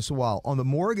the business a while. On the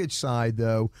mortgage side,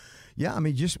 though, yeah, I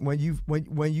mean, just when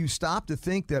you stop to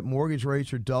think that mortgage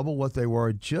rates are double what they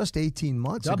were just 18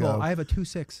 months double. ago. I have a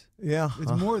 2.6. Yeah,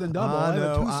 It's more than double. I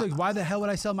have a 2.6. Why the hell would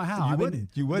I sell my house? You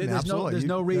wouldn't. There's Absolutely. There's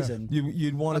no reason.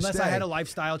 You'd want to unless stay. I had a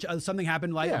lifestyle, something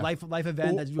happened, life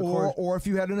event that's recorded. Or if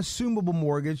you had an assumable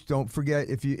mortgage, don't forget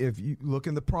if you look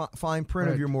in the fine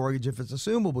print of your mortgage, if it's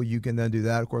assumable, you can then do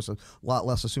that. Of course, a lot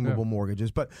less assumable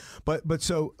mortgages. But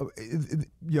so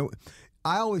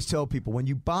I always tell people when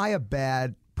you buy a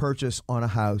bad purchase on a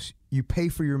house, you pay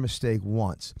for your mistake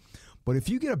once. But if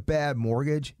you get a bad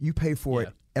mortgage, you pay for it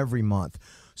every month.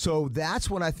 So that's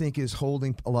what I think is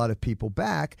holding a lot of people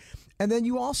back. And then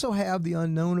you also have the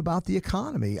unknown about the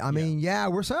economy. I mean,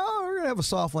 we're saying, we're going to have a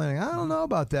soft landing. I don't know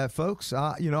about that, folks.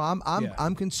 I'm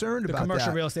concerned about that. The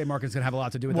commercial real estate market is going to have a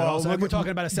lot to do with that. Also, we're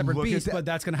talking about a separate beast, but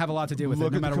that's going to have a lot to do with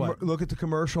it, no matter what. Look at the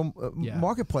commercial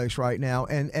marketplace right now,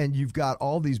 and you've got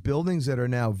all these buildings that are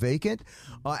now vacant.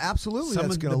 Absolutely,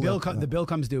 that's going to the bill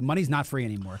comes due. Money's not free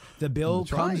anymore. The bill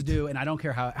comes due, and I don't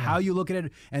care how you look at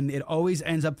it, and it always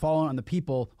ends up falling on the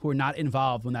people who are not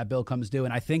involved when that bill comes due.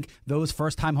 And I think those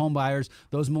first-time home buyers,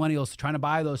 those millennials trying to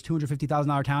buy those $250,000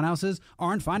 townhouses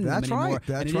aren't finding them anymore.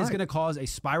 And it is going to cause a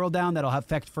spiral down that'll have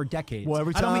effect for decades. Well,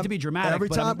 I don't mean to be dramatic.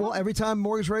 Every time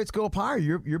mortgage rates go up higher,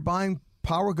 your buying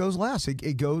power goes less.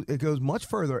 It goes much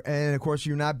further, and of course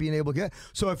you're not being able to get.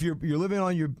 So if you're living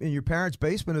in your parents'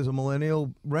 basement as a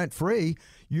millennial rent free,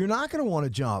 you're not going to want to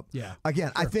jump. Yeah.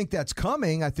 Again, I think that's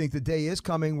coming. I think the day is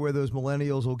coming where those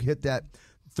millennials will hit that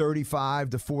 35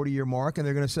 to 40 year mark, and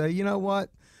they're going to say, you know what?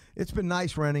 It's been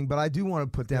nice renting, but I do want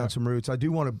to put down some roots. I do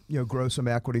want to grow some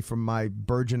equity from my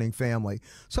burgeoning family.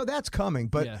 So that's coming,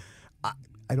 but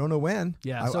I don't know when.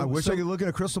 Yeah, I wish I could look at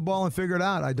a crystal ball and figure it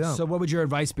out. I don't. So what would your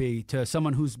advice be to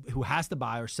someone who has to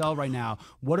buy or sell right now?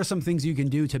 What are some things you can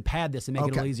do to pad this and make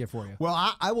it a little easier for you?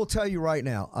 Well, I will tell you right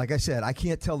now, like I said, I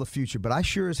can't tell the future, but I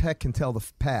sure as heck can tell the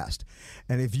past.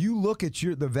 And if you look at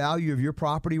the value of your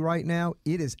property right now,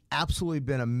 it has absolutely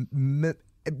been a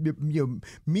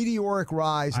meteoric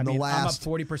rise in the last.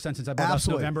 I'm up 40% since I bought last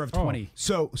November of 20.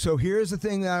 So here's the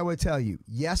thing that I would tell you.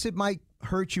 Yes, it might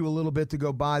hurt you a little bit to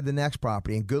go buy the next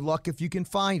property, and good luck if you can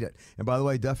find it. And by the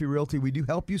way, Duffy Realty, we do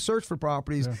help you search for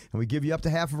properties, and we give you up to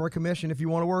half of our commission if you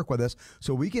want to work with us.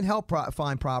 So we can help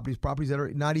find properties that are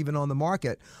not even on the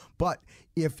market. But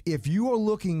if you are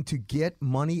looking to get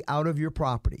money out of your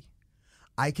property,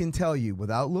 I can tell you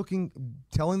without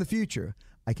telling the future,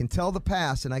 I can tell the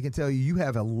past, and I can tell you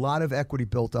have a lot of equity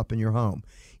built up in your home.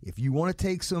 If you want to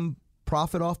take some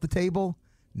profit off the table,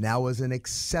 now is an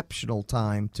exceptional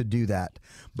time to do that.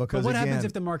 Because what happens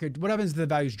if the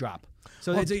values drop?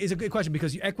 So it's a good question,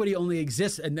 because equity only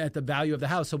exists at the value of the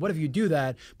house. So what if you do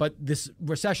that, but this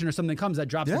recession or something comes that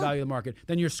drops the value of the market?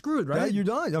 Then you're screwed, right? Yeah, you're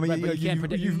done. I mean,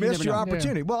 you've missed your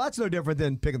opportunity. Well, that's no different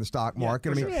than picking the stock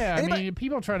market. I mean,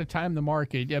 people try to time the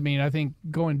market. I mean, I think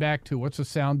going back to what's a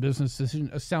sound business decision,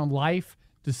 a sound life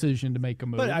decision to make a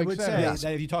move. But I would say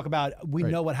that if you talk about we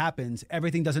know what happens,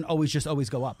 everything doesn't always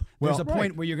go up. There's a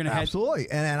point where you're going to head. Absolutely.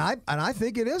 And I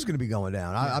think it is going to be going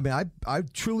down. I mean, I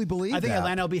truly believe that. I think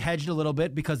Atlanta will be hedged a little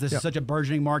bit because this is such a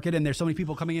burgeoning market, and there's so many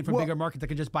people coming in from bigger markets that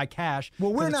can just buy cash.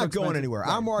 Well, we're not going anywhere.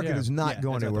 Our market is not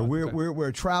going anywhere. We're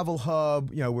a travel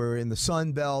hub. We're in the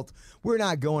Sun Belt. We're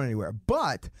not going anywhere.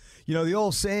 But the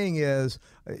old saying is,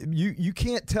 you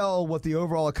can't tell what the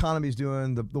overall economy is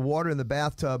doing. The water in the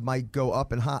bathtub might go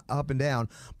up and down,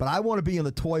 but I want to be in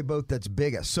the toy boat that's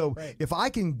biggest. So if I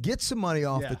can get some money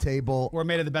off the table, we're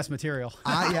made of the best material.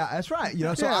 That's right.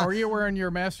 Or you're wearing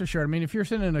your master shirt. I mean, if you're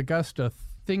sitting in Augusta,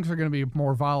 things are going to be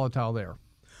more volatile there.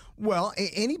 Well,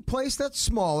 any place that's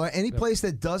smaller, any place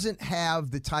that doesn't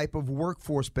have the type of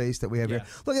workforce base that we have here.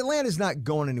 Look, Atlanta's not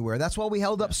going anywhere. That's why we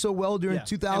held up so well during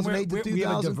 2008 to 2012. We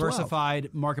have a diversified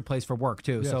marketplace for work,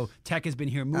 too. Yes. So tech has been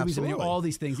here, movies have been here, all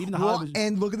these things. Even the Hollywood.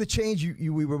 And look at the change.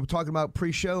 We were talking about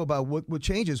pre-show about what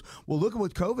changes. Well, look at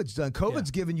what COVID's done.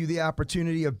 COVID's given you the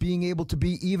opportunity of being able to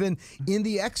be even in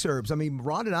the exurbs. I mean,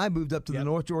 Ron and I moved up to the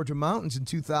North Georgia mountains in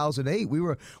 2008. We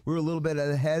were a little bit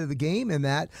ahead of the game in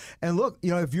that. And look,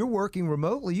 if you're working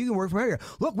remotely, you can work from anywhere.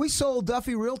 Look, we sold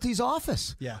Duffy Realty's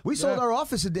office. Yeah. We sold our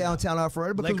office in downtown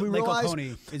Alpharetta because we Lake realized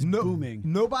Oconee is booming.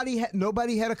 Nobody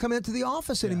had to come into the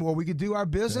office anymore. We could do our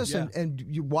business and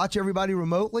you watch everybody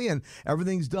remotely, and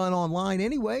everything's done online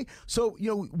anyway. So,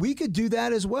 we could do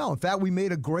that as well. In fact, we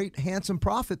made a great, handsome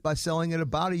profit by selling it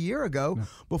about a year ago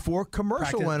before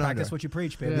commercial went under. Practice what you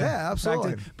preach, baby. Yeah,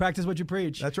 absolutely. Practice what you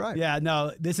preach. That's right. Yeah,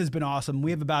 no, this has been awesome.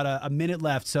 We have about a minute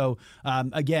left. So,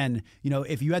 again,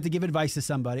 if you had to give advice to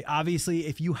somebody, obviously,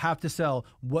 if you have to sell,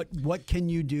 what can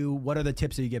you do? What are the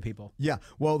tips that you give people? Yeah.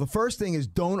 Well, the first thing is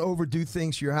don't overdo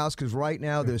things to your house, because right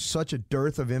now there's such a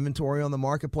dearth of inventory on the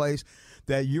marketplace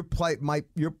that your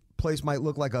place might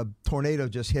look like a tornado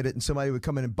just hit it and somebody would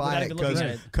come in and buy it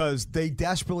because they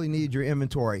desperately need your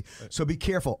inventory. So be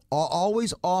careful.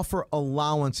 Always offer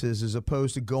allowances as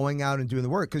opposed to going out and doing the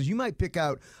work, because you might pick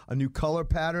out a new color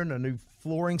pattern, a new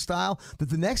flooring style that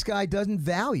the next guy doesn't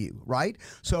value, right?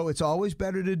 So it's always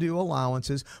better to do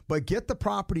allowances, but get the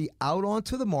property out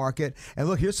onto the market. And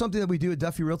look, here's something that we do at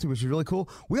Duffy Realty, which is really cool.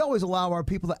 We always allow our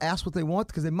people to ask what they want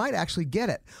because they might actually get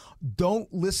it.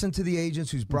 Don't listen to the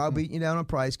agents who's browbeating you down on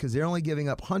price, because they're only giving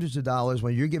up hundreds of dollars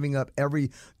when you're giving up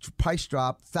every price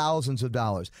drop thousands of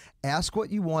dollars. Ask what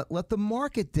you want. Let the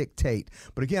market dictate.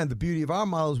 But again, the beauty of our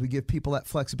model is we give people that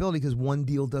flexibility, because one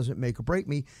deal doesn't make or break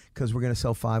me, because we're going to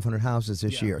sell 500 houses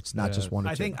this year. It's not just one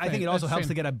or two. I think it also helps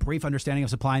to get a brief understanding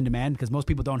of supply and demand, because most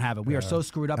people don't have it. We are so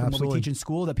screwed up in what we teach in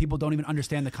school that people don't even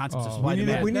understand the concepts of supply and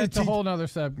demand. That's a whole other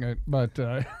segment, but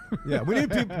we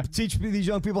need to teach these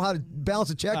young people how to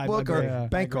balance a checkbook or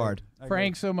bank card.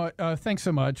 Frank, thanks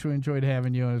so much. We enjoyed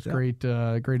having you. It was great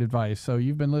advice. So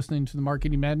you've been listening to the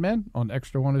Marketing Madmen on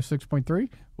Extra 106.3.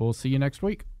 We'll see you next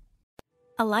week.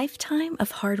 A lifetime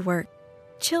of hard work,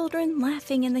 children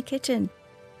laughing in the kitchen,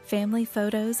 family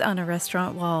photos on a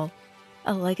restaurant wall,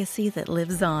 a legacy that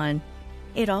lives on.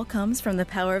 It all comes from the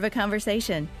power of a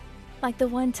conversation, like the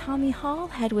one Tommy Hall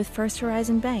had with First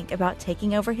Horizon Bank about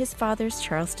taking over his father's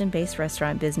Charleston-based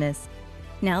restaurant business.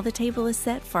 Now the table is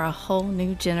set for a whole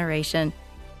new generation.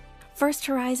 First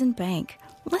Horizon Bank.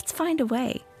 Let's find a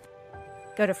way.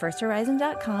 Go to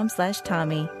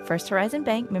firsthorizon.com/Tommy. First Horizon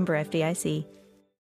Bank, member FDIC.